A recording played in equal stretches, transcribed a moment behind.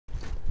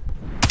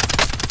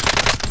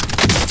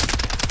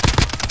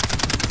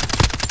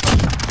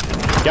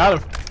Got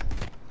him.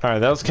 Alright,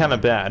 that was kind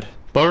of bad.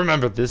 But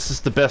remember, this is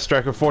the best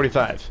Striker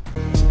 45.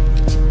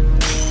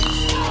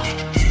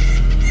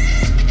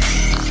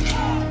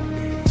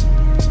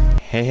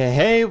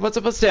 Hey, what's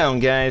up, what's down,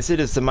 guys?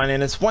 It is the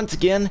Moneynis once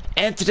again,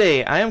 and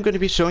today I am going to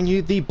be showing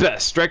you the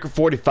best Striker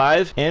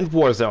 45 in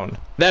Warzone.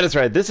 That is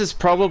right, this is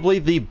probably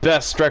the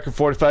best Striker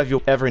 45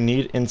 you'll ever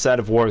need inside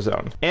of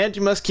Warzone. And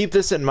you must keep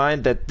this in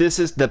mind that this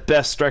is the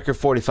best Striker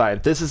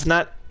 45. This is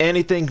not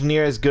anything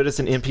near as good as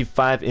an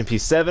MP5,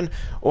 MP7,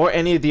 or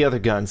any of the other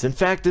guns. In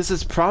fact, this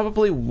is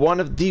probably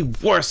one of the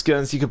worst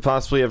guns you could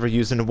possibly ever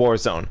use in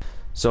Warzone.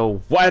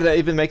 So why did I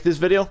even make this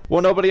video?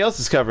 Well, nobody else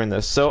is covering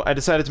this, so I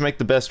decided to make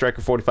the best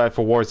Striker 45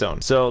 for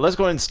Warzone. So let's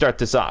go ahead and start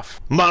this off.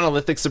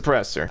 Monolithic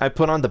suppressor. I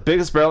put on the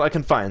biggest barrel I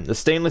can find, the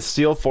stainless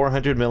steel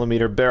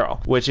 400mm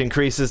barrel, which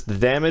increases the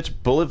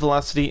damage, bullet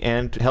velocity,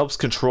 and helps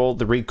control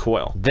the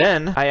recoil.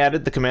 Then I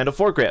added the Commando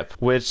foregrip,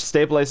 which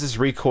stabilizes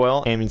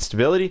recoil, aiming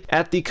stability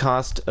at the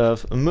cost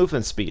of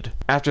movement speed.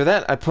 After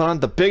that, I put on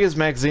the biggest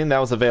magazine that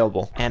was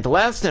available. And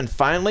last and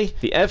finally,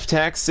 the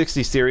F-Tac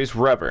 60 series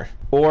rubber,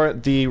 or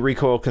the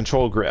recoil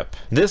control grip.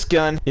 This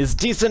gun is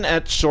decent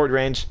at short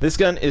range, this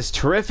gun is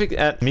terrific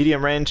at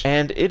medium range,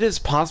 and it is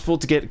possible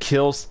to get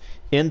kills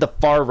in the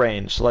far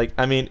range. Like,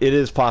 I mean, it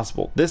is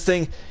possible. This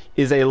thing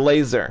is a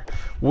laser.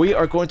 We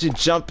are going to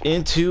jump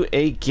into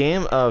a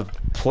game of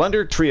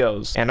Plunder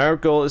trios, and our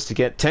goal is to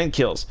get 10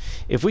 kills.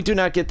 If we do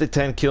not get the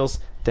 10 kills,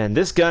 then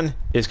this gun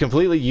is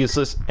completely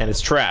useless and it's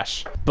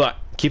trash. But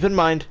keep in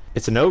mind,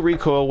 it's a no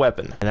recoil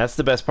weapon, and that's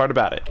the best part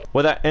about it.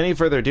 Without any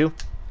further ado,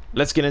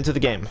 let's get into the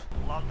game.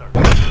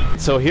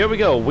 So here we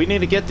go. We need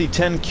to get the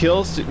 10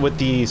 kills with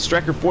the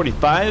Striker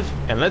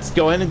 45, and let's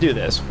go ahead and do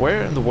this.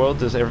 Where in the world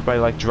does everybody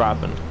like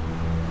dropping?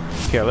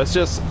 Here, let's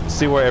just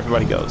see where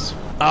everybody goes.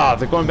 Ah,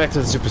 they're going back to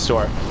the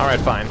superstore. Alright,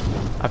 fine.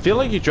 I feel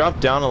like you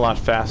drop down a lot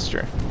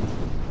faster.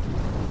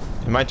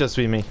 It might just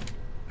be me.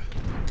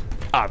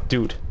 Ah,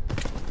 dude.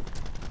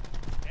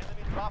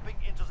 Enemy dropping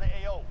into the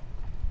AO.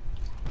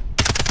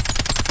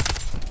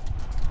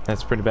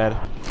 That's pretty bad.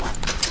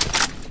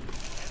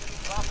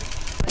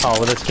 Oh,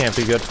 well, this can't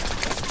be good.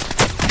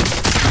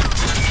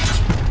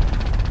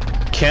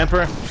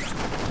 Camper.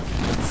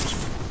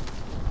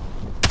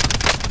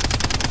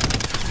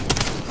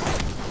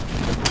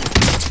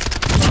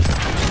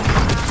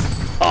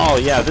 Oh,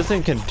 yeah, this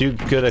thing can do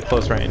good at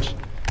close range.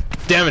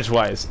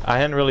 Damage-wise, I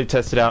hadn't really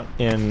tested out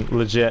in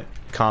legit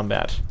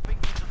combat.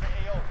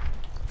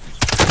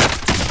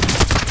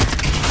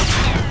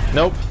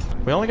 Nope.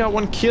 We only got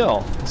one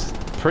kill. It's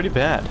pretty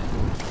bad.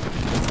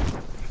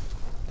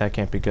 That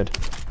can't be good.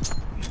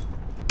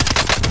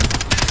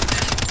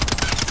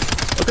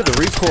 Look at the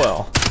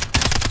recoil.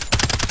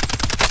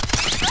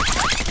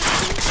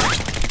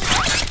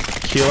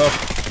 Kilo.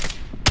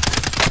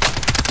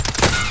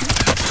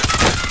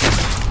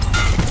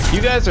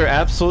 You guys are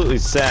absolutely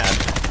sad.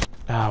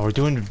 Ah, we're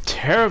doing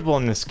terrible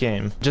in this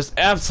game. Just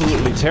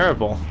absolutely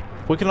terrible.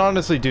 We can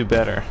honestly do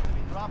better.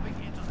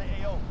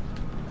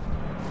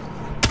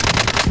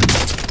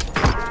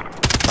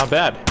 Not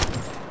bad.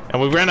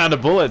 And we ran out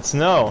of bullets.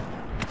 No.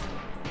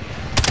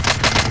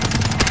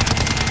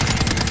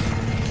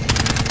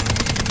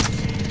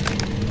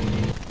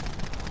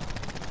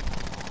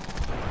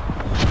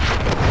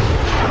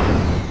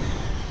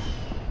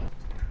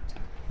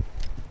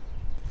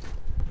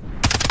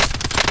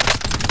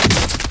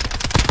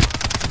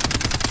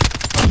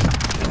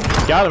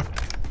 Got him.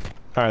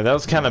 Alright, that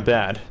was kind of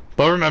bad.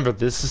 But remember,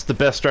 this is the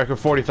best Striker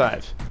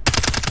 45.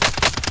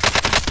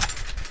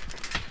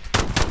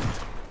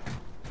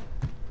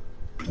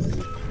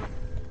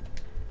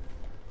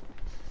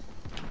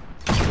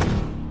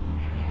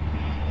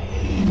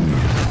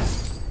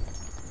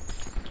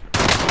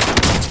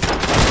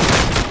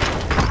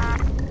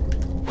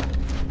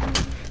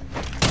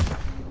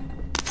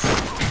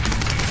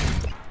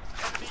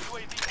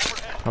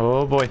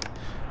 Oh boy.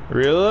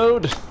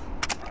 Reload.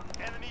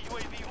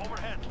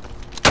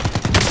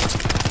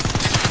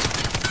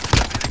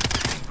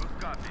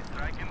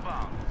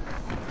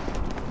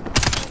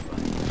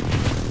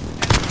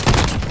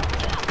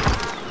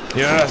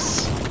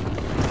 Yes!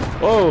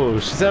 Whoa,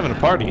 she's having a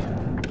party.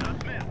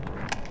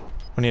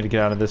 We need to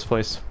get out of this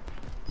place.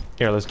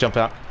 Here, let's jump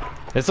out.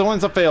 It's the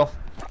ones that fail.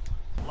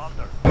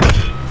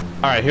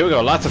 Alright, here we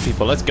go. Lots of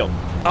people. Let's go.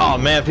 Oh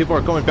man, people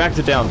are going back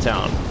to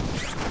downtown.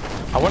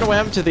 I wonder what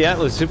happened to the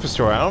Atlas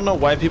Superstore. I don't know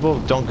why people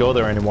don't go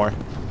there anymore.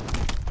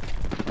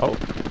 Oh.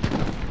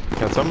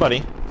 Got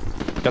somebody.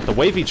 Got the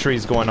wavy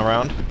trees going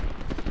around.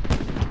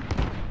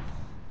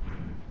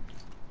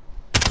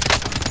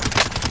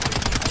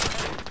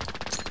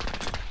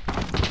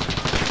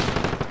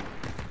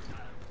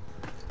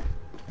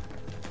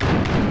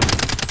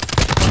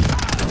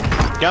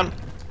 Got him.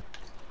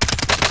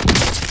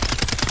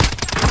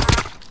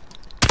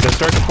 Gonna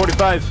start to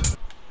 45.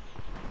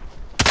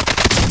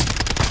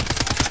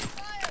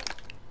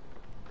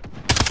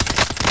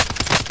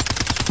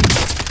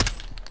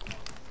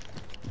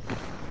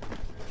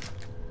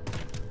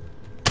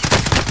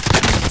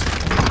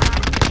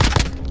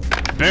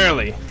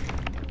 Barely.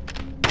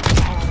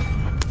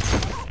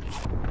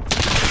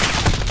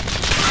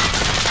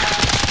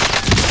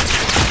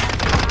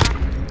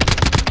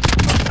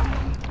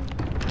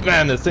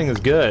 Man, this thing is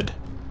good.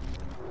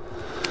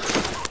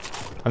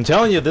 I'm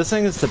telling you, this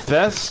thing is the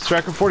best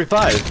Striker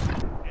 45.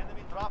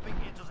 Enemy dropping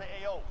into the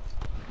AO.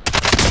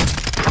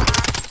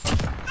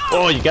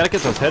 Oh, you gotta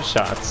get those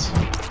headshots.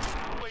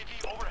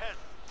 UAV overhead.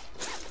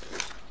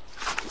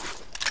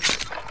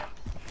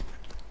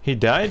 He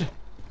died?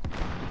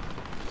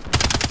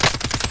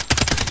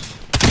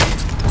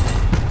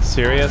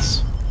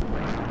 Serious?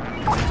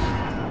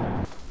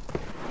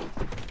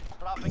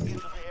 Dropping into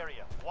the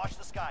area. Watch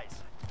the skies.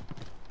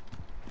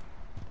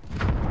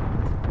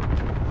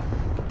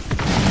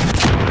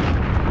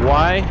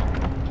 Why?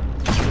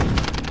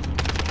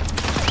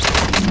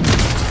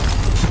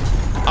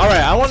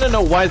 Alright, I want to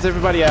know why is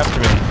everybody after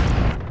me.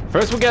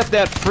 First we got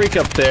that freak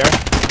up there,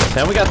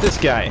 then we got this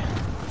guy.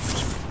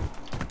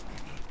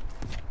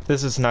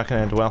 This is not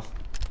gonna end well.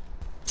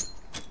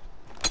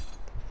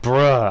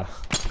 Bruh.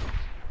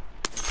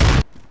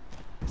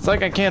 It's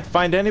like I can't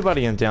find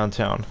anybody in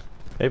downtown.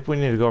 Maybe we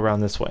need to go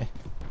around this way.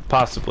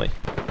 Possibly.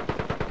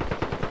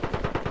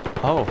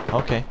 Oh,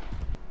 okay.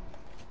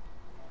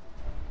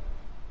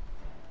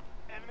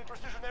 Enemy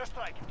precision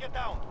airstrike. Get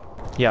down.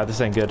 Yeah,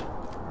 this ain't good.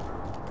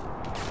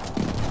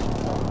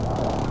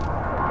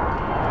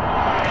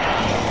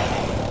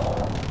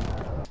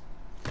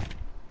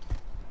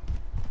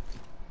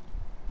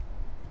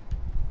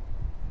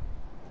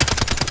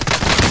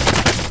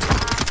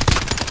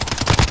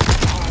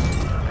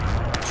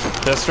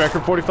 Best Striker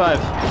 45.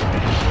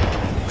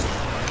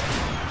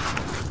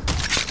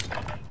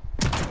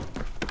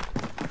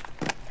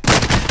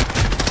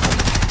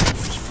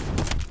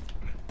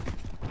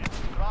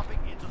 Dropping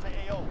into the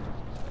AO.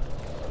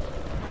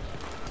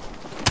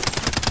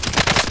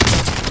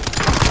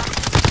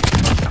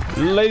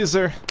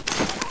 Laser.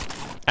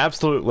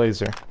 Absolute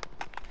laser.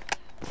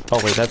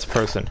 Oh wait, that's a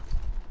person.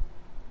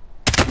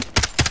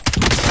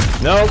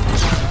 Nope.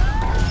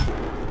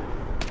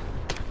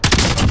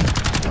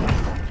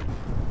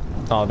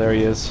 Oh, there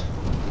he is.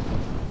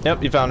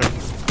 Yep, you found him.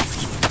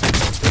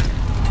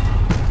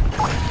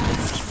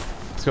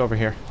 Let's go over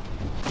here.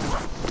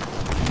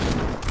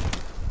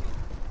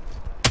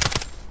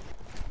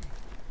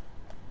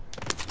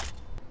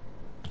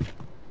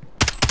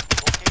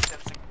 Locate them.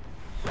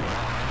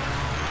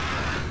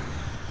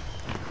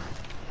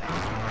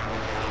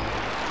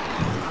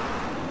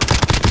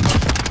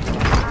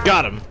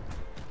 Got him.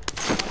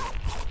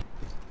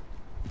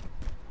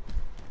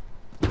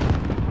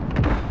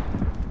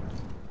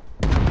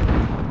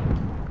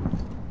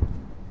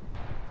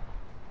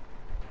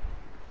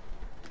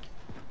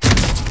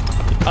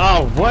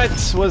 Oh, what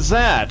was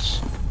that?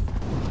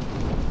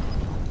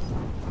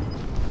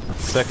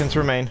 Seconds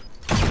remain.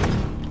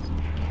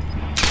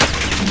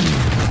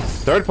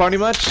 Third party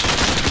much?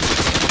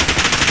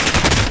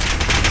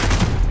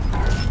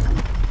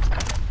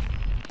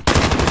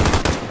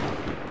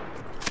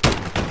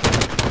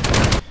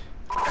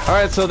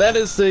 Alright, so that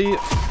is the...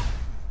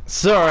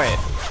 Sorry.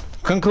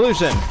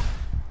 Conclusion.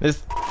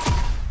 This...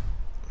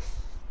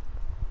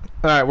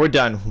 Alright, we're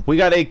done. We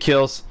got 8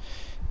 kills.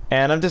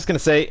 And I'm just gonna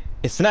say,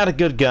 it's not a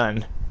good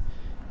gun.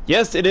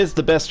 Yes, it is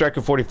the best Striker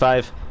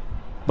 45,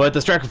 but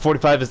the Striker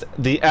 45 is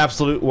the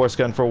absolute worst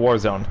gun for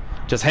Warzone.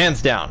 Just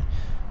hands down.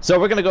 So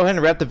we're gonna go ahead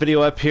and wrap the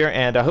video up here,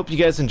 and I hope you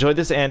guys enjoyed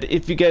this, and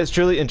if you guys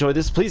truly enjoyed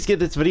this, please give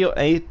this video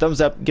a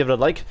thumbs up, give it a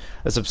like,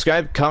 a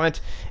subscribe,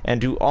 comment, and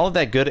do all of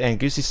that good and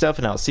goosey stuff,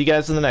 and I'll see you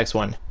guys in the next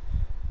one.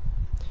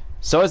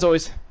 So as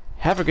always,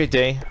 have a great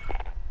day,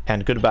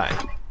 and goodbye.